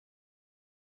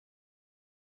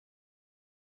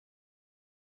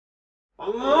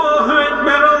Allahu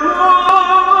Akbar,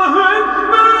 Allahu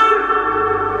Akbar.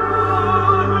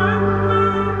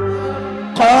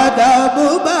 Qadab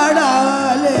bada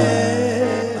le,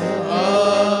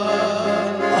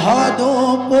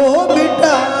 hadon ko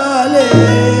mita le,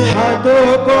 hadon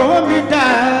ko mita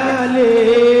le.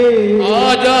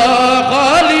 आजा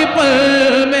खाली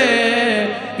पल में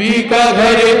P का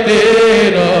घर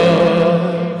तेरा,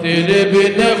 तेरे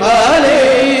बिन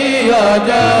खाली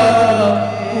आजा.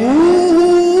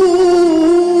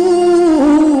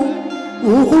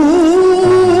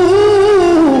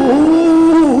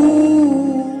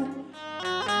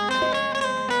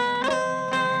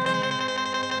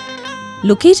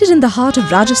 Located in the heart of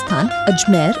Rajasthan,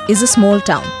 Ajmer is a small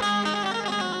town.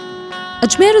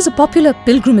 Ajmer is a popular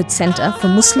pilgrimage center for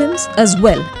Muslims as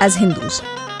well as Hindus.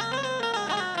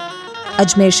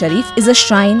 Ajmer-e-Sharif is a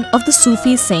shrine of the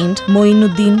Sufi Saint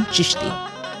Moinuddin Chishti.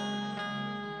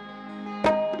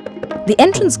 The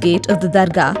entrance gate of the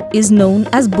Dargah is known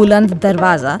as Buland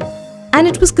Darwaza, and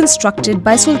it was constructed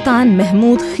by Sultan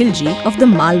Mahmood Khilji of the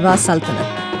Malwa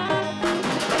Sultanate.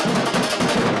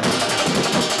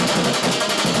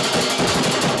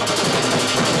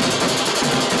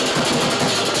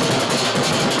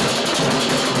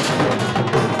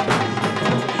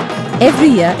 Every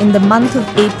year in the month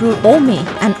of April or May,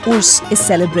 an Urs is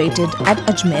celebrated at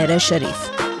Ajmer-e-Sharif.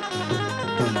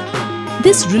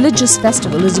 This religious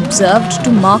festival is observed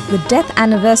to mark the death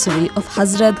anniversary of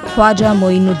Hazrat Khwaja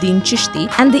Moinuddin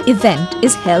Chishti, and the event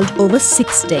is held over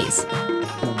 6 days.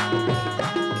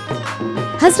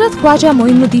 Hazrat Khwaja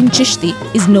Moinuddin Chishti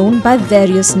is known by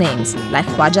various names like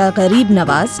Khwaja Gharib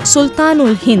Nawaz,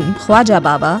 Sultan-Ul-Hind, Khwaja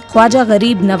Baba, Khwaja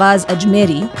Gharib Nawaz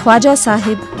Ajmeri, Khwaja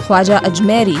Sahib, Khwaja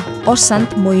Ajmeri or Sant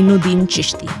Moinuddin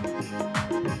Chishti.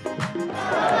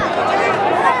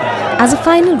 As a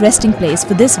final resting place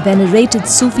for this venerated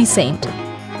Sufi saint,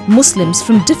 Muslims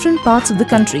from different parts of the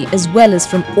country as well as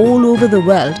from all over the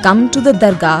world come to the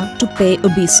Dargah to pay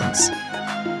obeisance.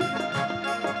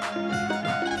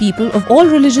 People of all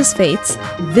religious faiths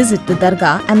visit the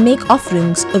Dargah and make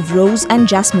offerings of rose and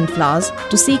jasmine flowers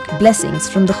to seek blessings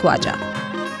from the Khwaja.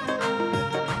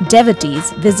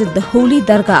 Devotees visit the holy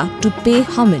Dargah to pay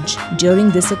homage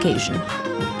during this occasion.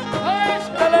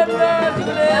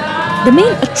 The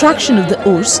main attraction of the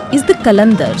Urs is the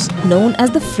Kalandars, known as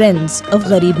the friends of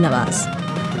Gharib Nawaz.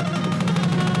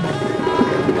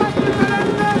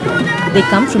 They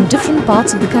come from different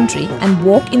parts of the country and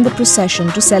walk in the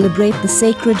procession to celebrate the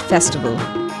sacred festival.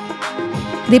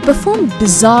 They perform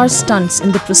bizarre stunts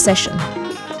in the procession.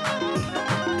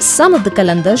 Some of the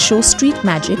Kalandars show street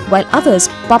magic while others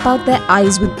pop out their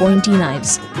eyes with pointy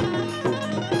knives.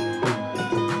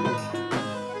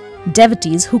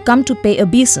 Devotees who come to pay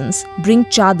obeisance bring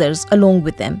chadars along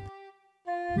with them.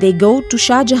 They go to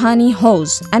Shah Jahani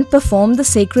Hauz and perform the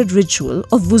sacred ritual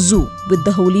of wuzu with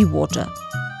the holy water.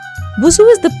 Wuzu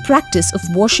is the practice of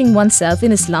washing oneself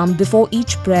in Islam before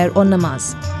each prayer or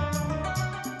namaz.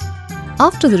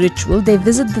 After the ritual, they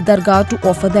visit the Dargah to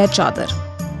offer their chadar.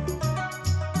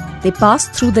 They pass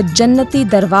through the Jannati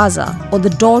Darwaza or the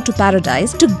door to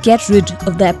paradise to get rid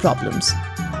of their problems.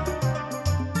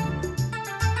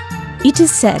 It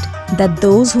is said that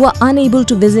those who are unable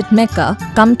to visit Mecca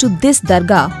come to this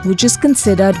Dargah, which is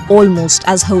considered almost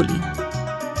as holy.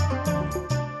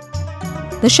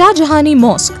 The Shah Jahani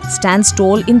Mosque stands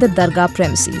tall in the Dargah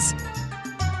premises,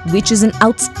 which is an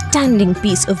outstanding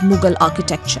piece of Mughal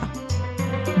architecture.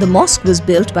 The mosque was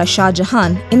built by Shah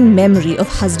Jahan in memory of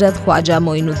Hazrat Khwaja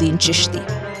Moinuddin Chishti.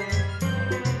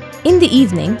 In the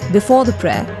evening, before the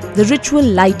prayer, the ritual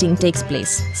lighting takes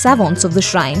place. Savants of the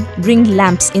shrine bring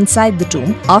lamps inside the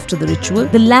tomb. After the ritual,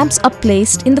 the lamps are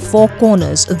placed in the 4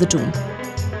 corners of the tomb.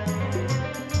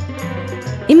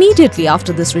 Immediately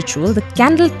after this ritual, the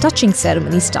candle touching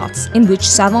ceremony starts, in which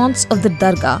savants of the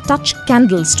Dargah touch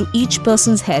candles to each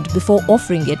person's head before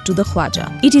offering it to the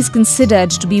Khwaja. It is considered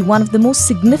to be one of the most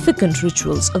significant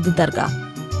rituals of the Dargah.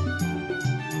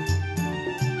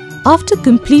 After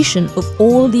completion of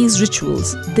all these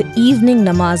rituals, the evening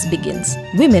namaz begins.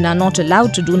 Women are not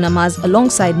allowed to do namaz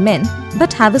alongside men,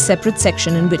 but have a separate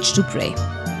section in which to pray.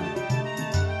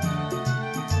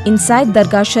 Inside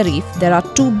Dargah Sharif, there are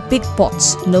 2 big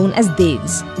pots known as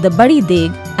degs, the Badi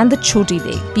Deg and the Choti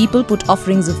Deg. People put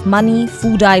offerings of money,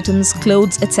 food items,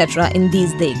 clothes, etc. in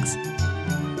these degs.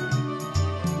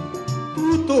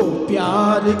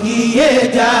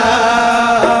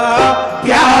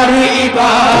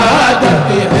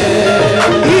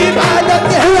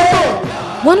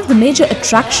 One of the major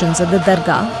attractions at the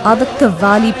Dargah are the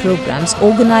Qawwali programs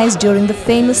organized during the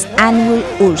famous annual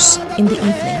Urs in the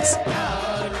evenings.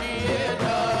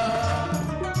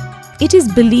 It is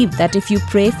believed that if you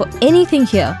pray for anything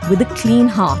here with a clean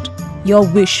heart, your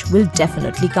wish will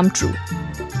definitely come true.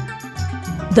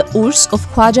 The Urs of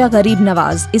Khwaja Gharib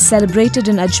Nawaz is celebrated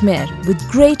in Ajmer with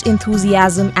great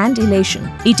enthusiasm and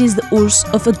elation. It is the Urs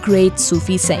of a great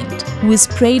Sufi Saint who is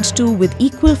prayed to with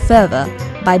equal fervour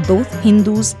by both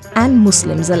Hindus and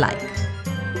Muslims alike.